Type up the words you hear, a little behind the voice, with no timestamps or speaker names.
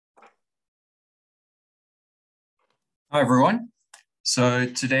Hi, everyone. So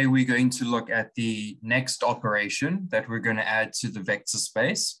today we're going to look at the next operation that we're going to add to the vector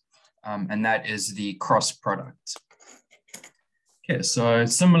space, and that is the cross product. Okay, so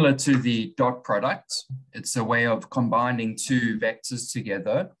similar to the dot product, it's a way of combining two vectors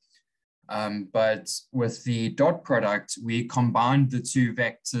together. But with the dot product, we combined the two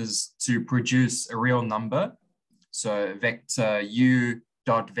vectors to produce a real number. So vector u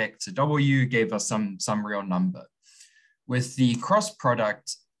dot vector w gave us some real number. With the cross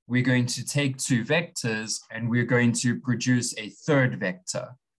product, we're going to take two vectors and we're going to produce a third vector.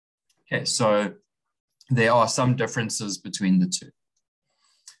 Okay, so there are some differences between the two.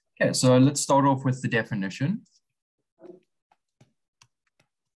 Okay, so let's start off with the definition.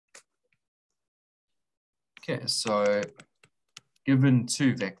 Okay, so given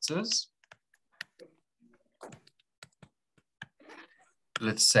two vectors,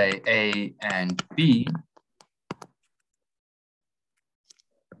 let's say A and B,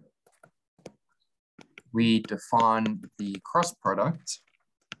 we define the cross product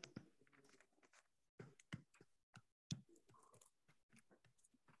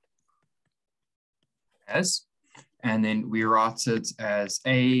as, and then we write it as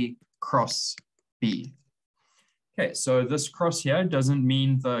A cross B. Okay, so this cross here doesn't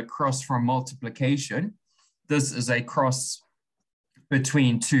mean the cross from multiplication. This is a cross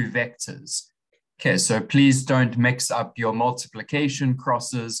between two vectors. Okay, so please don't mix up your multiplication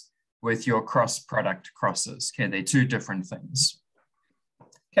crosses with your cross product crosses. Okay, they're two different things.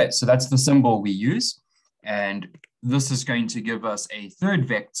 Okay, so that's the symbol we use. And this is going to give us a third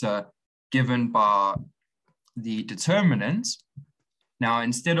vector given by the determinant. Now,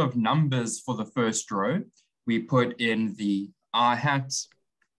 instead of numbers for the first row, we put in the I hat,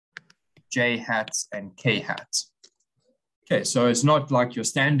 J hat, and K hat. Okay, so it's not like your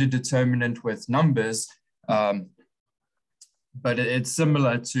standard determinant with numbers, but it's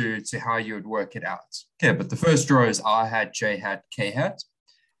similar to how you would work it out. Okay, but the first row is I hat, J hat, K hat.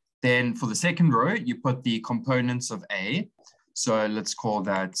 Then for the second row, you put the components of A. So let's call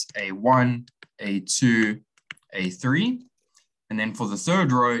that A1, A2, A3. And then for the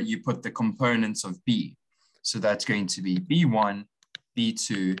third row, you put the components of B. So that's going to be B1,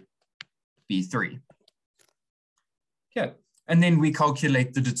 B2, B3. Okay, and then we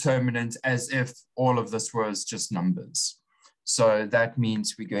calculate the determinant as if all of this was just numbers. So that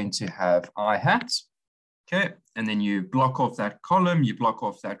means we're going to have I hat, okay, and then you block off that column, you block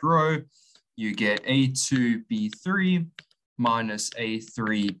off that row, you get A2, B3 minus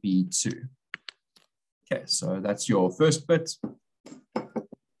A3, B2. Okay, so that's your first bit.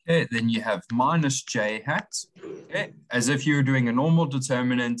 Okay, then you have minus J hat, okay, as if you were doing a normal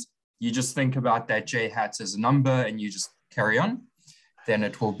determinant, you just think about that J hat as a number and you just carry on. Then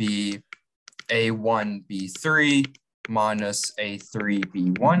it will be A1, B3 minus A3,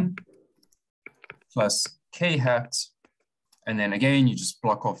 B1 plus K hat. And then again, you just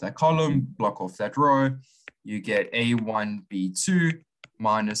block off that column, block off that row. You get A1, B2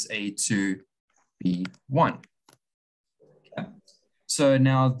 minus A2, B1. Okay. So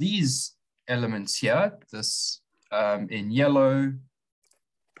now these elements here, this in yellow,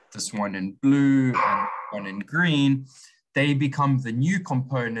 this one in blue, and one in green, they become the new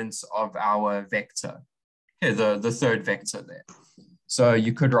components of our vector. Okay, the third vector there. So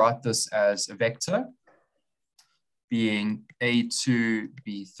you could write this as a vector being A2,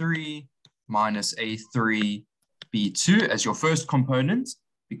 B3 minus A3, B2 as your first component,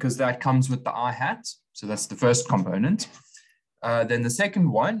 because that comes with the I hat. So that's the first component. Then the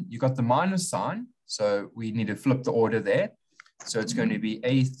second one, you got the minus sign. So we need to flip the order there. So it's going to be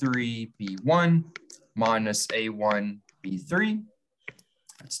A3, B1 minus A1, B3.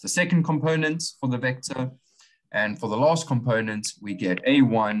 That's the second component for the vector. And for the last component, we get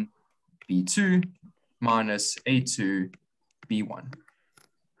A1, B2 minus A2, B1.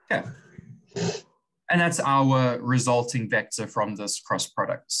 Okay. And that's our resulting vector from this cross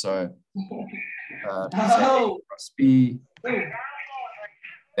product. So A cross B,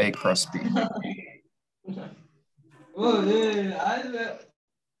 A cross B.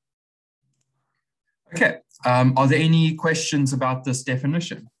 Okay, are there any questions about this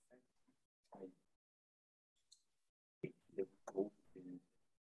definition?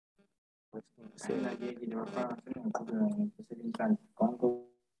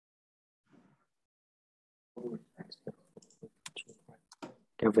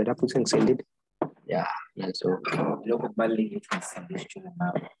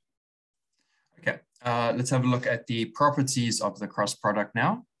 Okay, let's have a look at the properties of the cross product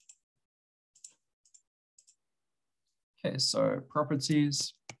now. Okay, so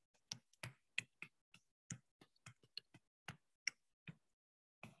properties.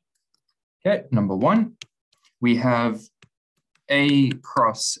 Okay, number one, we have A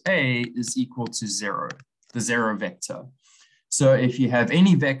cross A is equal to 0, the 0 vector. So if you have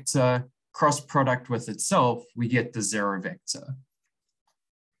any vector cross product with itself, we get the 0 vector.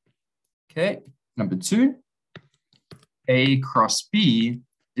 Okay, number two, A cross B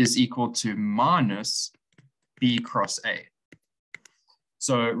is equal to minus B cross A.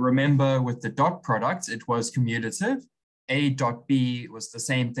 So remember with the dot product, it was commutative. A dot B was the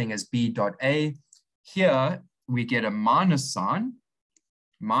same thing as B dot A. Here we get a minus sign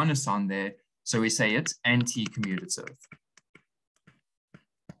there. So we say it's anti-commutative.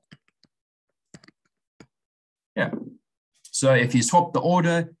 Yeah. So if you swap the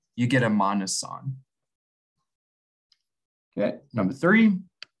order, you get a minus sign. Okay, number three,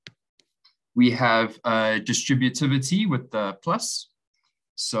 we have distributivity with the plus.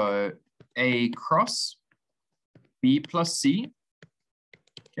 So A cross B plus C.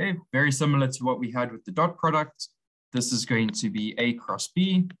 Okay, very similar to what we had with the dot product. This is going to be A cross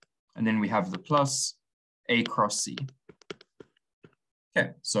B, and then we have the plus A cross C.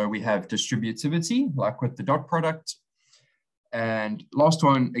 Okay, so we have distributivity, like with the dot product. And last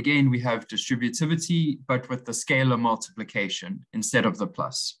one, again, we have distributivity, but with the scalar multiplication instead of the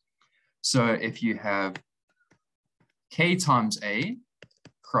plus. So if you have K times A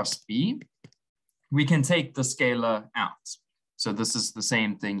cross B, we can take the scalar out. So this is the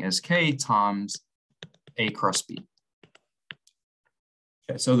same thing as K times A cross B.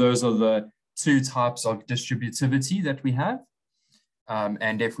 Okay, so those are the two types of distributivity that we have.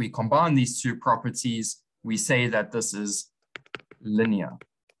 And if we combine these two properties, we say that this is linear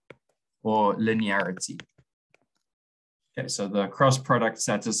or linearity. Okay, so the cross product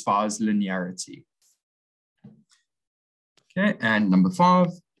satisfies linearity. Okay, and number five,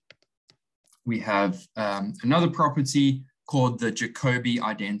 we have another property called the Jacobi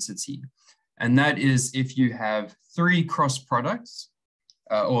identity. And that is if you have two cross products,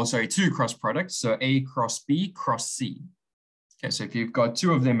 so A cross B cross C. Okay, so if you've got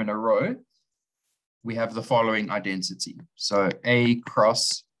two of them in a row, we have the following identity. So A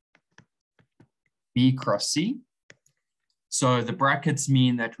cross B cross C. So the brackets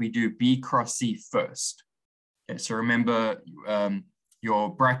mean that we do B cross C first. Okay, so remember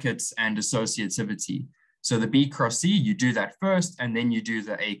your brackets and associativity. So the B cross C, you do that first, and then you do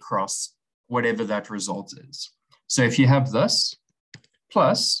the A cross, whatever that result is. So if you have this,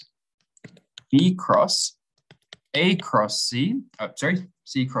 plus B cross A cross C,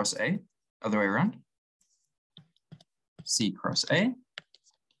 C cross A, other way around, C cross A,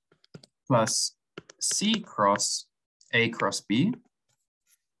 plus C cross A cross B,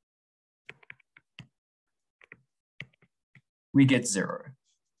 we get 0.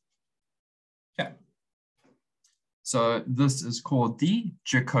 Okay. So this is called the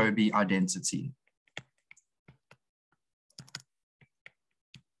Jacobi identity.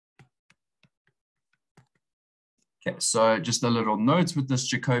 Okay, so just a little note with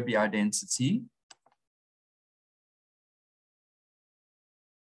this Jacobi identity.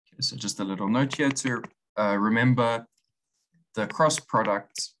 Okay, so just a little note here to remember the cross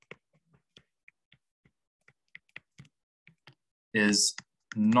product is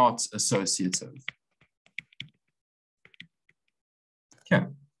not associative. Okay.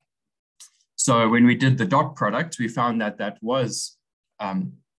 So when we did the dot product, we found that that was,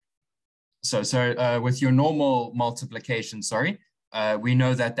 with your normal multiplication, we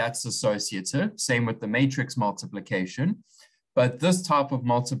know that that's associative, same with the matrix multiplication, but this type of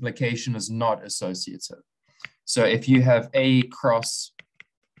multiplication is not associative. So if you have A cross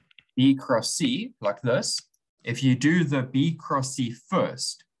B cross C, like this, if you do the B cross C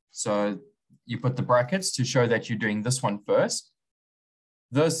first, so you put the brackets to show that you're doing this one first,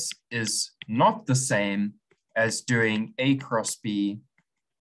 this is not the same as doing A cross B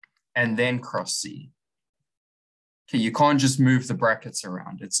and then cross C. Okay, you can't just move the brackets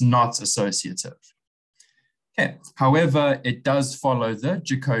around. It's not associative. Okay, however, it does follow the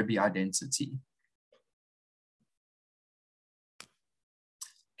Jacobi identity.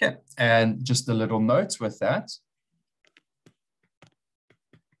 Okay, and just a little note with that.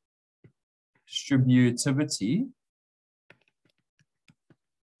 Distributivity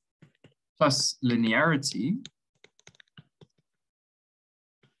plus linearity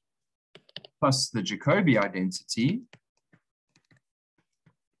plus the Jacobi identity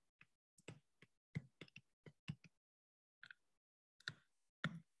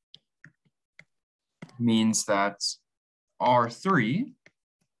means that R3,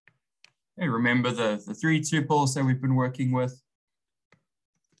 okay, remember the three tuples that we've been working with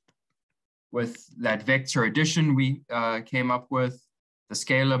that vector addition we came up with, the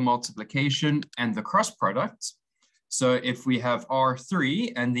scalar multiplication, and the cross product. So if we have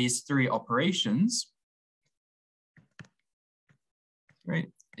R3 and these three operations, right,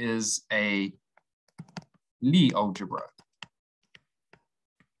 is a Lie algebra.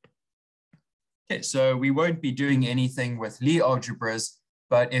 Okay, so we won't be doing anything with Lie algebras,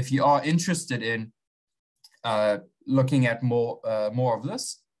 but if you are interested in looking at more of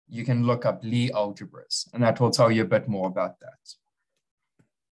this, you can look up Lie algebras, and that will tell you a bit more about that.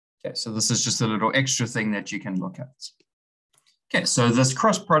 Okay, so this is just a little extra thing that you can look at. Okay, so this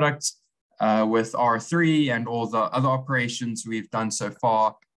cross product with R3 and all the other operations we've done so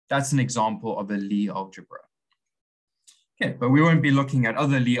far, that's an example of a Lie algebra. Okay, but we won't be looking at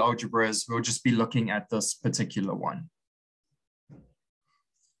other Lie algebras, we'll just be looking at this particular one.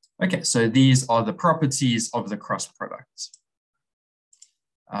 Okay, so these are the properties of the cross product.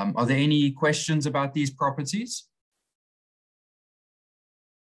 Are there any questions about these properties?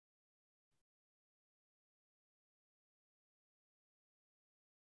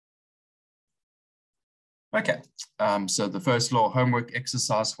 Okay, so the first law homework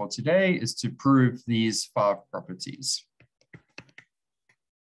exercise for today is to prove these 5 properties.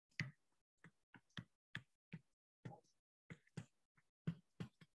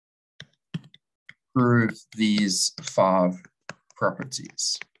 Prove these 5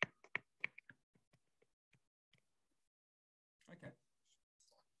 properties.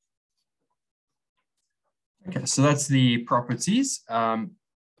 Okay, so that's the properties.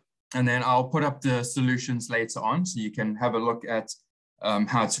 And then I'll put up the solutions later on so you can have a look at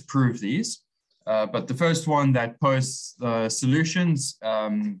how to prove these. But the first one that posts the solutions,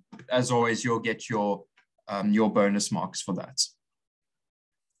 as always, you'll get your bonus marks for that.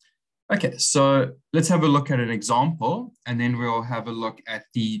 Okay, so let's have a look at an example, and then we'll have a look at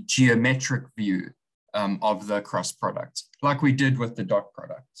the geometric view of the cross product, like we did with the dot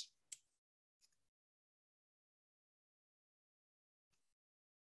product.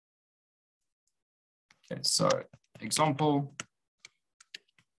 Okay, so example.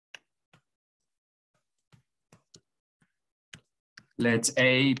 Let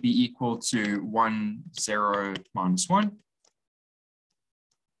A be equal to 1, 0, minus 1.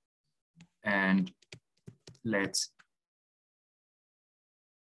 And let,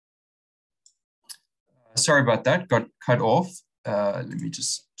 sorry about that, got cut off. Let me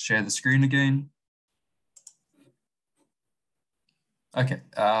just share the screen again. Okay,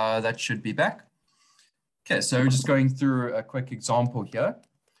 that should be back. Okay, so we're just going through a quick example here.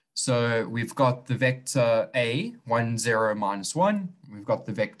 So we've got the vector A, 1, 0, minus 1. We've got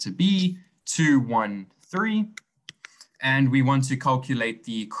the vector B, 2, 1, 3. And we want to calculate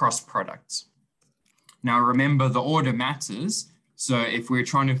the cross product. Now remember, the order matters. So if we're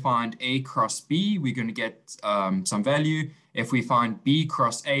trying to find A cross B, we're going to get some value. If we find B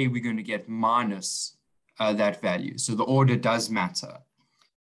cross A, we're going to get minus that value. So the order does matter.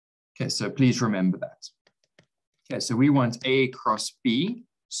 Okay, so please remember that. Okay, so we want A cross B,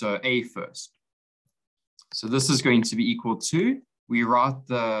 so A first. So this is going to be equal to, we write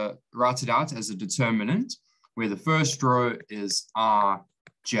it out as a determinant, where the first row is R,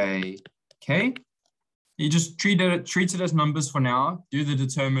 J, K. You just treat it as numbers for now, do the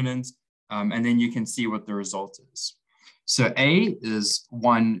determinant, and then you can see what the result is. So A is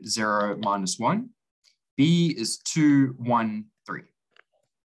 1, 0, minus 1. B is 2, 1, 3.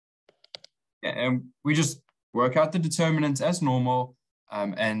 And we just work out the determinants as normal,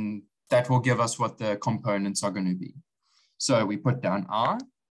 and that will give us what the components are going to be. So we put down R,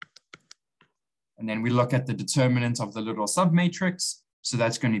 and then we look at the determinant of the little submatrix. So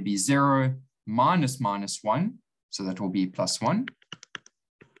that's going to be 0 minus 1, so that will be plus 1,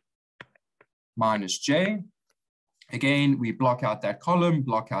 minus J. Again, we block out that column,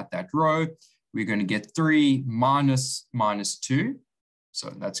 block out that row. We're going to get 3 minus 2. So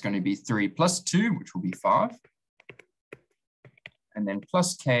that's going to be 3 plus 2, which will be 5. And then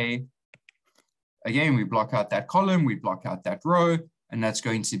plus K. Again, we block out that column, we block out that row, and that's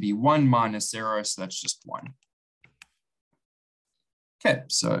going to be 1 minus 0, so that's just 1. Okay,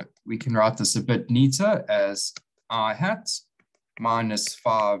 so we can write this a bit neater as I hat minus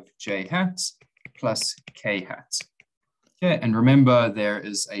 5J hat plus K hat. Okay, and remember there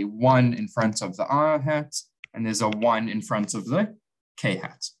is a 1 in front of the I hat, and there's a 1 in front of the K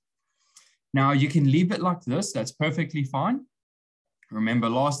hat. Now you can leave it like this, that's perfectly fine. Remember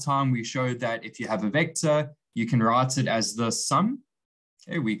last time we showed that if you have a vector, you can write it as the sum.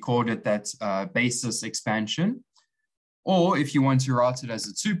 Okay, we called it that basis expansion. Or if you want to write it as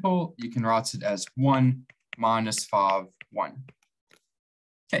a tuple, you can write it as 1 minus 5, 1.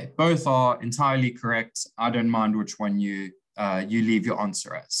 Okay, both are entirely correct. I don't mind which one you you leave your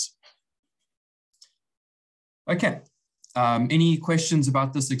answer as. Okay, any questions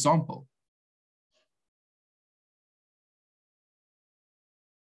about this example?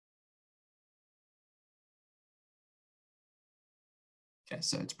 Okay,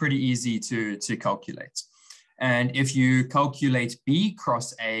 so it's pretty easy to calculate. And if you calculate B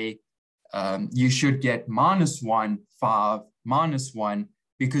cross A, you should get -1, 5, -1,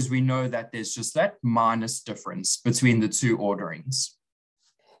 because we know that there's just that minus difference between the two orderings.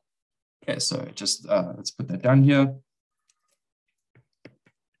 Okay, so just let's put that down here.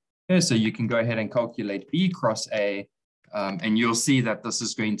 Okay, so you can go ahead and calculate B cross A, and you'll see that this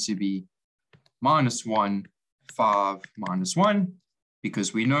is going to be -1, 5, -1,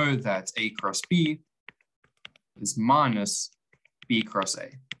 because we know that A cross B is minus B cross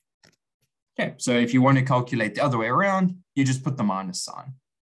A. Okay, so if you want to calculate the other way around, you just put the minus sign.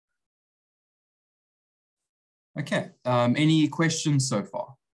 Okay, any questions so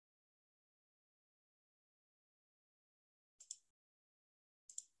far?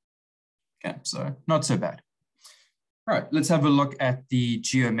 Okay, so not so bad. All right, let's have a look at the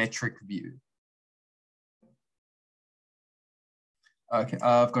geometric view. Okay,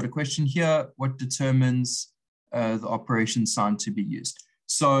 I've got a question here. What determines the operation sign to be used?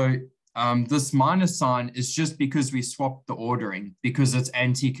 So this minus sign is just because we swapped the ordering because it's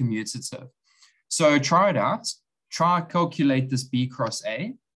anti-commutative. So try it out. Try calculate this B cross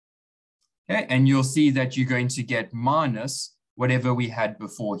A. Okay, and you'll see that you're going to get minus whatever we had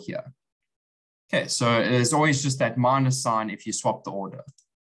before here. Okay, so there's always just that minus sign if you swap the order.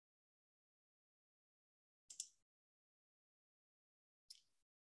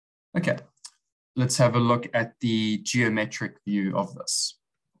 Okay, let's have a look at the geometric view of this.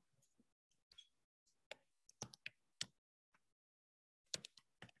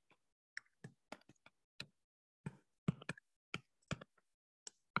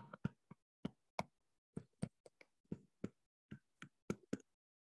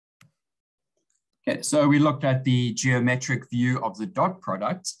 Okay, so we looked at the geometric view of the dot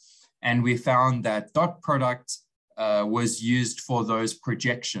product, and we found that dot product was used for those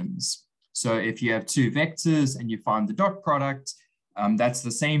projections. So if you have two vectors and you find the dot product, that's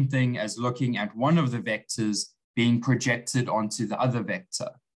the same thing as looking at one of the vectors being projected onto the other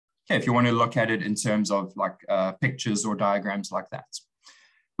vector. Okay, if you want to look at it in terms of like pictures or diagrams like that.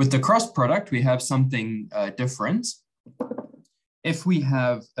 With the cross product, we have something different. If we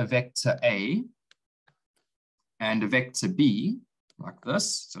have a vector A and a vector B, like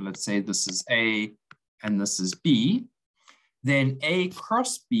this, so let's say this is A and this is B, then A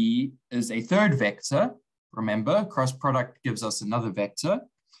cross B is a third vector. Remember, cross product gives us another vector,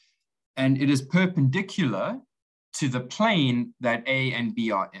 and it is perpendicular to the plane that A and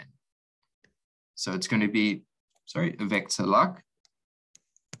B are in. So it's going to be, a vector like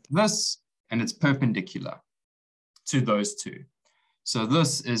this, and it's perpendicular to those two. So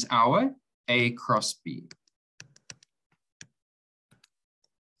this is our A cross B.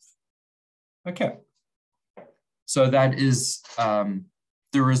 Okay, so that is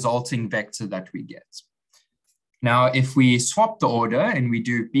the resulting vector that we get. Now, if we swap the order and we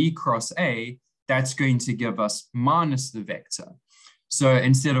do B cross A, that's going to give us minus the vector. So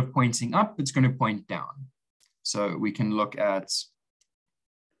instead of pointing up, it's going to point down. So we can look at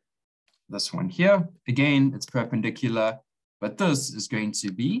this one here. Again, it's perpendicular, but this is going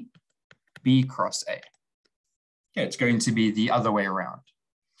to be B cross A. Okay, it's going to be the other way around.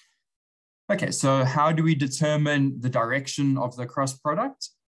 Okay, so how do we determine the direction of the cross product?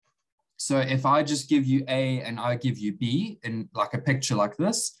 So if I just give you A and I give you B in like a picture like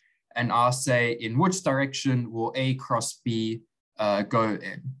this, and I say, in which direction will A cross B go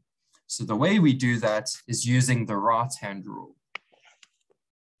in? So the way we do that is using the right-hand rule.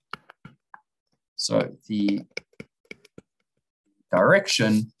 So the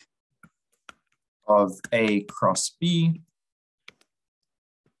direction of A cross B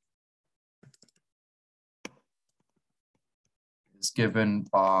is given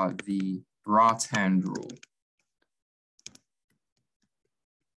by the right-hand rule.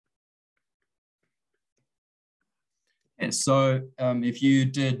 And so if you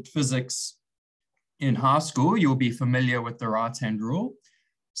did physics in high school, you'll be familiar with the right-hand rule.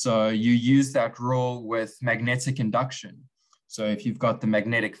 So you use that rule with magnetic induction. So if you've got the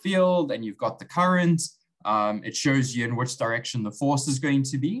magnetic field and you've got the current, it shows you in which direction the force is going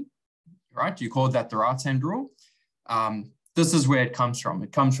to be, right? You call that the right-hand rule. This is where it comes from.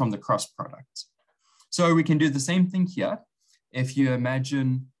 It comes from the cross product. So we can do the same thing here. If you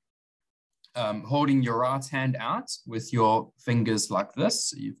imagine holding your right hand out with your fingers like this,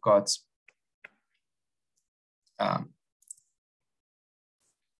 so you've got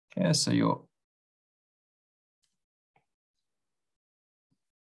Okay, so you're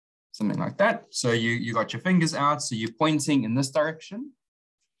something like that. So you got your fingers out, so you're pointing in this direction.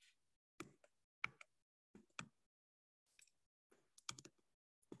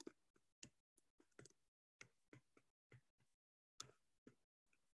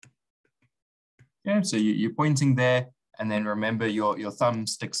 Yeah, so you're pointing there, and then remember your thumb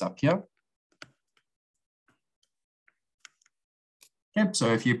sticks up here. Yep,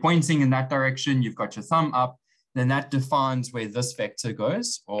 so if you're pointing in that direction, you've got your thumb up, then that defines where this vector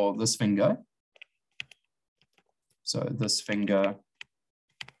goes, or this finger. So this finger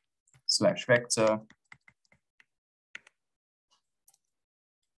slash vector.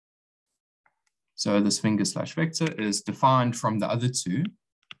 So this finger slash vector is defined from the other two.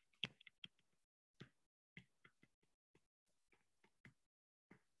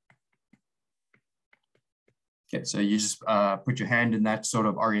 Okay, so you just put your hand in that sort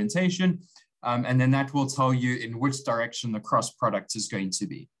of orientation, and then that will tell you in which direction the cross product is going to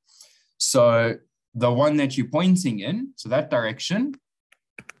be. So the one that you're pointing in, so that direction,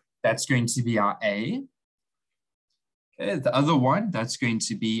 that's going to be our A. Okay, the other one, that's going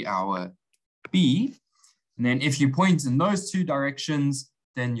to be our B. And then if you point in those two directions,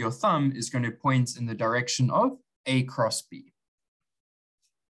 then your thumb is going to point in the direction of A cross B.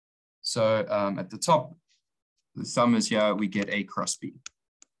 So at the top, the thumb is here, we get A cross B.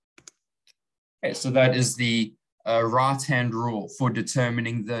 Okay, so that is the right-hand rule for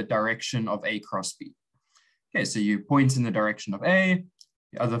determining the direction of A cross B. Okay, so you point in the direction of A,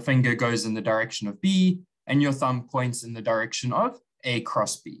 the other finger goes in the direction of B, and your thumb points in the direction of A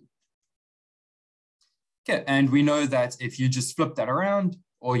cross B. Okay, and we know that if you just flip that around,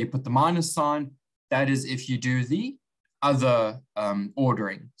 or you put the minus sign, that is if you do the other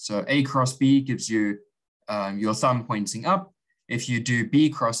ordering. So A cross B gives you your thumb pointing up. If you do B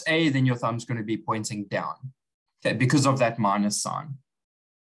cross A, then your thumb's going to be pointing down, okay, because of that minus sign.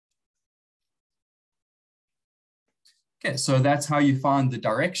 Okay, so that's how you find the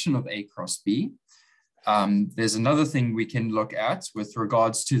direction of A cross B. There's another thing we can look at with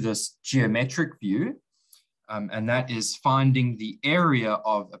regards to this geometric view, and that is finding the area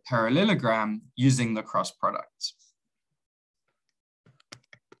of a parallelogram using the cross product.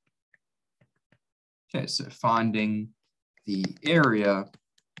 Okay, so finding the area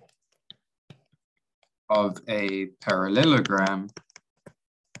of a parallelogram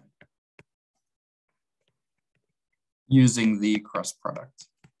using the cross product.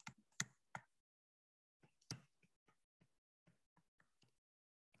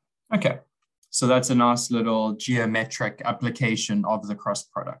 Okay, so that's a nice little geometric application of the cross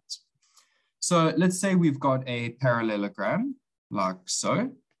product. So let's say we've got a parallelogram like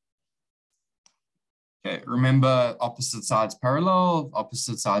so. Okay, remember opposite sides parallel,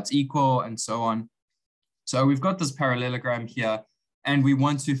 opposite sides equal, and so on. So we've got this parallelogram here, and we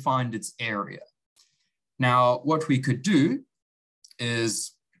want to find its area. Now, what we could do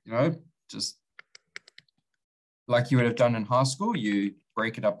is, just like you would have done in high school, you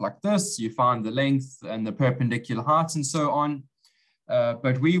break it up like this, you find the length and the perpendicular height and so on.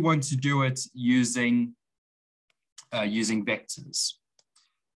 But we want to do it using vectors.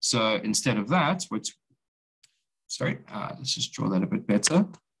 So instead of that, let's just draw that a bit better.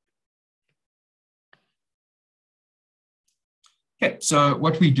 Okay, so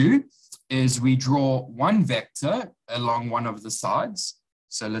what we do is we draw one vector along one of the sides.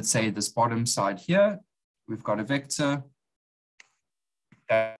 So let's say this bottom side here, we've got a vector.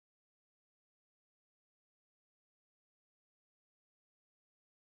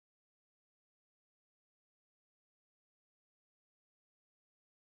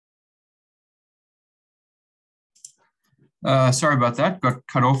 Sorry about that, got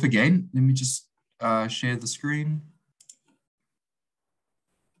cut off again. Let me just share the screen.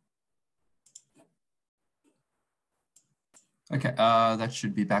 Okay, that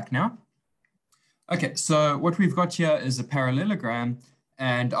should be back now. Okay, so what we've got here is a parallelogram,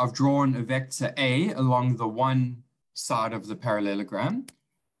 and I've drawn a vector A along the one side of the parallelogram,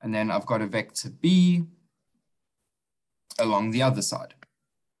 and then I've got a vector B along the other side.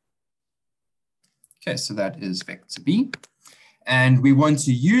 Okay, so that is vector B. And we want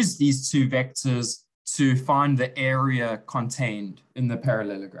to use these two vectors to find the area contained in the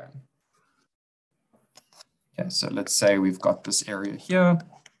parallelogram. Okay, so let's say we've got this area here.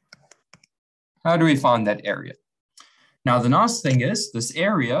 How do we find that area? Now, the nice thing is this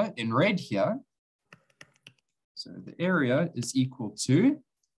area in red here, so the area is equal to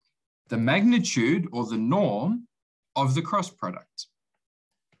the magnitude or the norm of the cross product,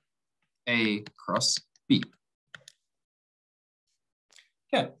 A cross B.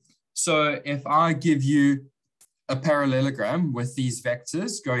 Okay, So if I give you a parallelogram with these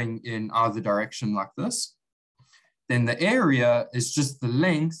vectors going in either direction like this, then the area is just the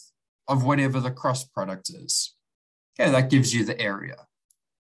length of whatever the cross product is. Okay, that gives you the area.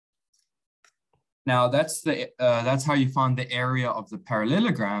 Now that's how you find the area of the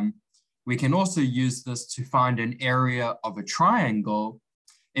parallelogram. We can also use this to find an area of a triangle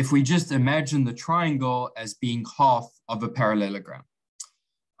if we just imagine the triangle as being half of a parallelogram.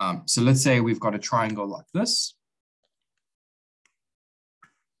 So let's say we've got a triangle like this.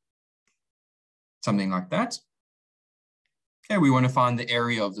 Something like that. Okay, we want to find the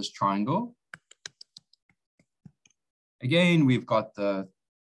area of this triangle. Again, we've got the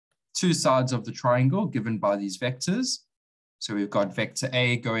two sides of the triangle given by these vectors. So we've got vector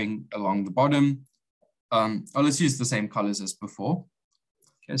A going along the bottom. Let's use the same colors as before.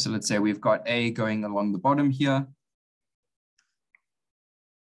 Okay, so let's say we've got A going along the bottom here.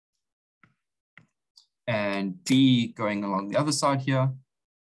 And B going along the other side here.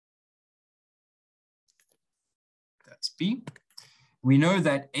 That's B. We know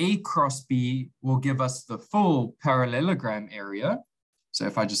that A cross B will give us the full parallelogram area. So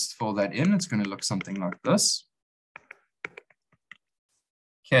if I just fill that in, it's going to look something like this.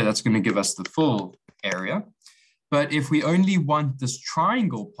 Okay, that's going to give us the full area. But if we only want this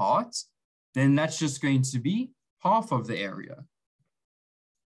triangle part, then that's just going to be half of the area.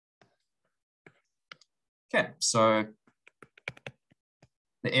 Okay, so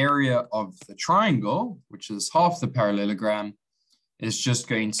the area of the triangle, which is half the parallelogram, is just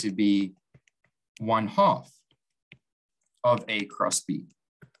going to be 1/2 of A cross B.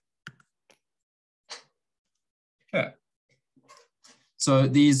 Okay. So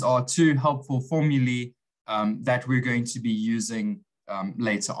these are two helpful formulae that we're going to be using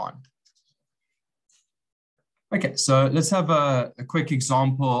later on. Okay, so let's have a quick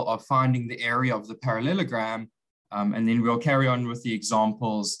example of finding the area of the parallelogram, and then we'll carry on with the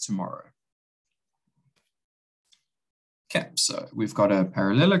examples tomorrow. Okay, so we've got a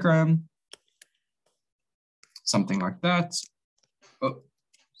parallelogram, something like that. Oh,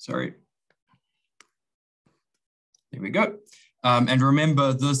 sorry. There we go. And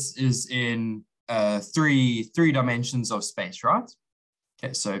remember, this is in three dimensions of space, right?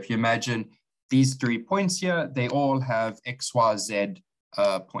 Okay, so if you imagine these 3 points here, they all have X, Y, Z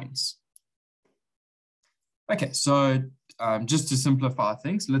points. Okay, so just to simplify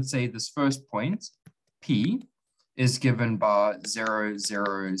things, let's say this first point, P, is given by 0,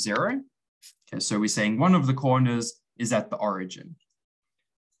 0, 0. Okay, so we're saying one of the corners is at the origin.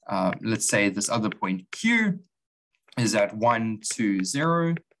 Let's say this other point, Q, is at 1, 2,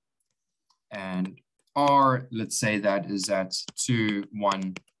 0. And R, let's say that is at 2,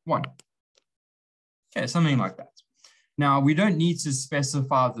 1, 1. Okay, something like that. Now, we don't need to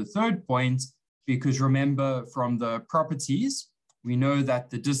specify the third point because remember from the properties, we know that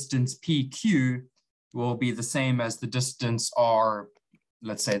the distance PQ will be the same as the distance R,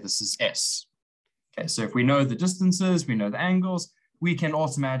 let's say this is S. Okay, so if we know the distances, we know the angles, we can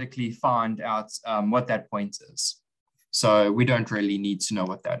automatically find out what that point is. So we don't really need to know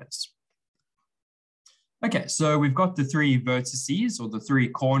what that is. Okay, so we've got the 3 vertices or the 3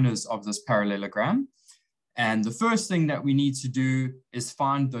 corners of this parallelogram. And the first thing that we need to do is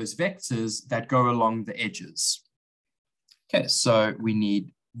find those vectors that go along the edges. Okay, so we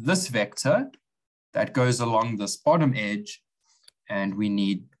need this vector that goes along this bottom edge, and we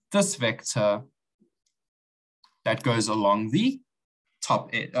need this vector that goes along the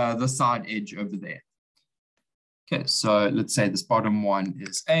top, the side edge over there. Okay, so let's say this bottom one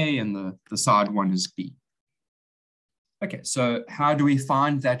is A and the side one is B. Okay, so how do we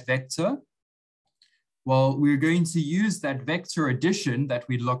find that vector? Well, we're going to use that vector addition that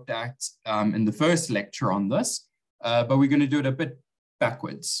we looked at in the first lecture on this, but we're going to do it a bit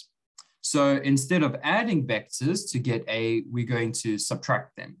backwards. So instead of adding vectors to get A, we're going to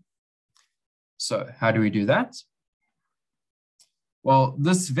subtract them. So how do we do that? Well,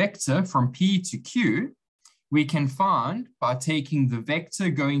 this vector from P to Q, we can find by taking the vector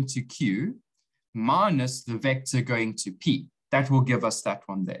going to Q minus the vector going to P. That will give us that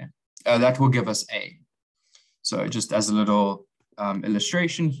one there. That will give us A. So just as a little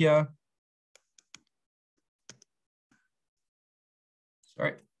illustration here.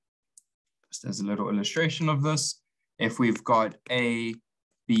 Sorry. Just as a little illustration of this. If we've got A,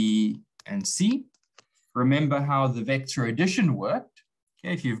 B, and C, remember how the vector addition worked.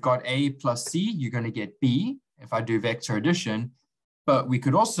 Okay, if you've got A plus C, you're going to get B if I do vector addition. But we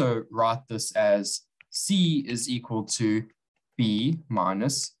could also write this as C is equal to B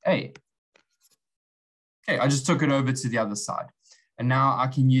minus A. Okay, I just took it over to the other side. And now I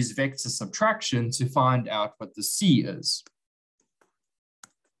can use vector subtraction to find out what the C is.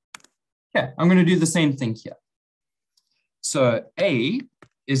 Okay, I'm going to do the same thing here. So A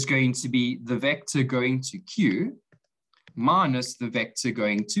is going to be the vector going to Q minus the vector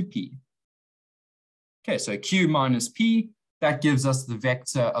going to P. Okay, so Q minus P, that gives us the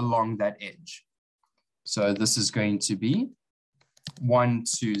vector along that edge. So this is going to be 1,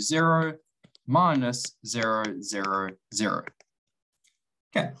 2, 0, minus 0, 0, 0.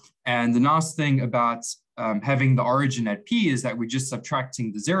 Okay, and the nice thing about having the origin at P is that we're just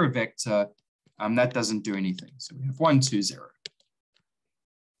subtracting the 0 vector. That doesn't do anything. So we have 1, 2, 0.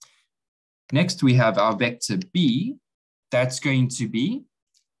 Next, we have our vector B. That's going to be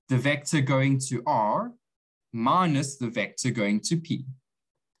the vector going to R minus the vector going to P.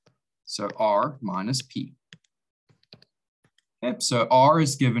 So R minus P. Okay, so R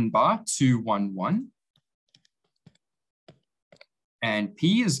is given by 2, 1, 1. And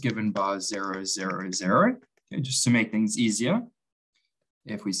P is given by 0, 0, 0. Okay, just to make things easier.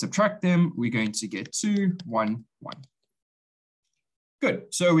 If we subtract them, we're going to get 2, 1, 1. Good,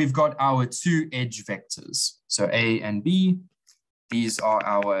 so we've got our two edge vectors. So A and B, these are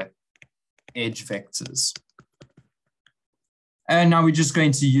our edge vectors. And now we're just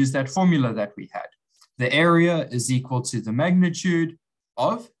going to use that formula that we had. The area is equal to the magnitude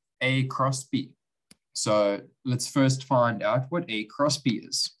of A cross B. So let's first find out what A cross B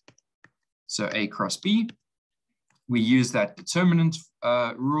is. So A cross B, we use that determinant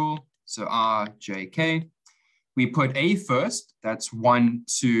rule. So R, J, K. We put A first, that's 1,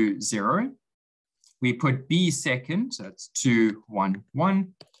 2, 0. We put B second, so that's 2, 1,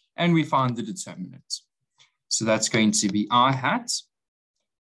 1. And we find the determinant. So that's going to be R hat,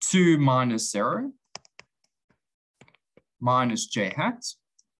 2 minus 0, minus J hat,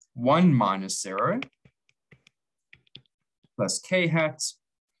 1 minus 0, plus K hat,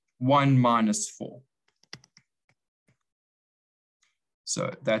 1 minus 4.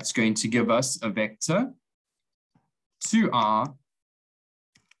 So that's going to give us a vector 2R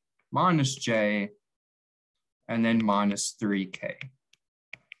minus J and then minus 3K.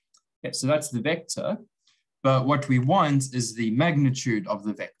 Okay, so that's the vector, but what we want is the magnitude of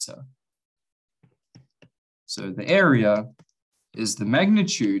the vector. So the area is the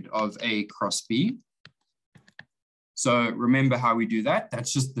magnitude of A cross B. So remember how we do that?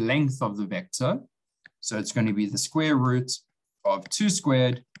 That's just the length of the vector. So it's going to be the square root of 2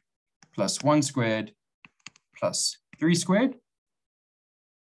 squared plus 1 squared plus 3 squared.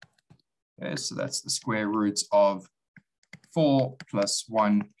 Okay, so that's the square root of 4 plus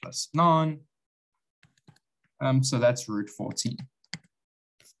 1 plus 9. So that's root 14.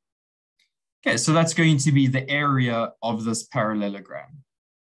 Okay, so that's going to be the area of this parallelogram.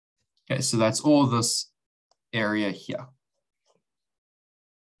 Okay, so that's all this area here.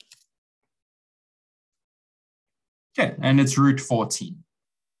 Okay, and it's root 14.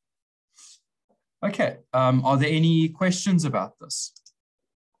 Okay, are there any questions about this?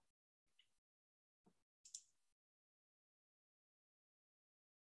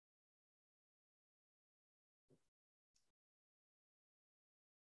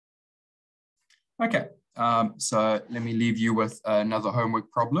 Okay, so let me leave you with another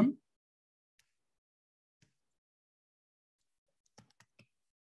homework problem.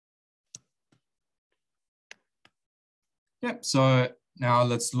 Yep, so now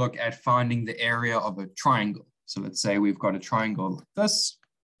let's look at finding the area of a triangle. So let's say we've got a triangle like this.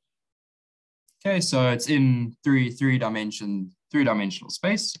 Okay, so it's in three-dimensional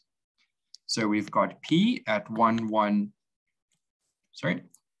space. So we've got P at 1, 1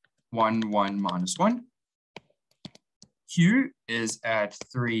 minus 1. Q is at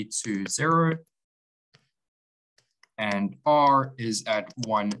 3, 2, 0. And R is at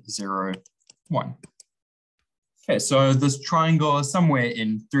 1, 0, 1. Okay, so this triangle is somewhere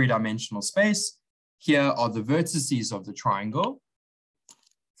in three-dimensional space. Here are the vertices of the triangle.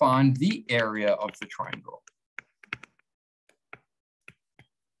 Find the area of the triangle.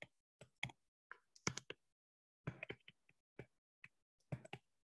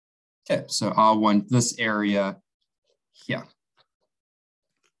 Okay, so I want this area here.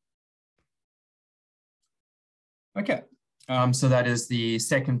 Okay, so that is the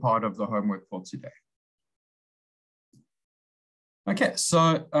second part of the homework for today. Okay,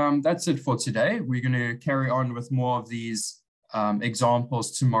 so that's it for today. We're going to carry on with more of these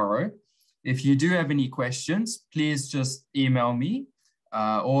examples tomorrow. If you do have any questions, please just email me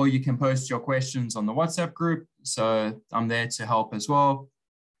or you can post your questions on the WhatsApp group. So I'm there to help as well.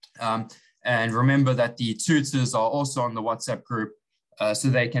 And remember that the tutors are also on the WhatsApp group so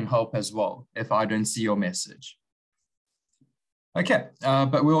they can help as well if I don't see your message. Okay,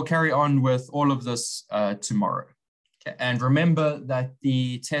 but we'll carry on with all of this tomorrow. Okay, and remember that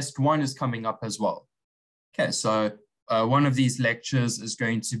the test 1 is coming up as well. Okay, so one of these lectures is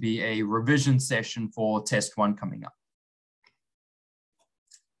going to be a revision session for test 1 coming up.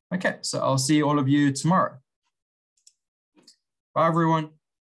 Okay, so I'll see all of you tomorrow. Bye, everyone.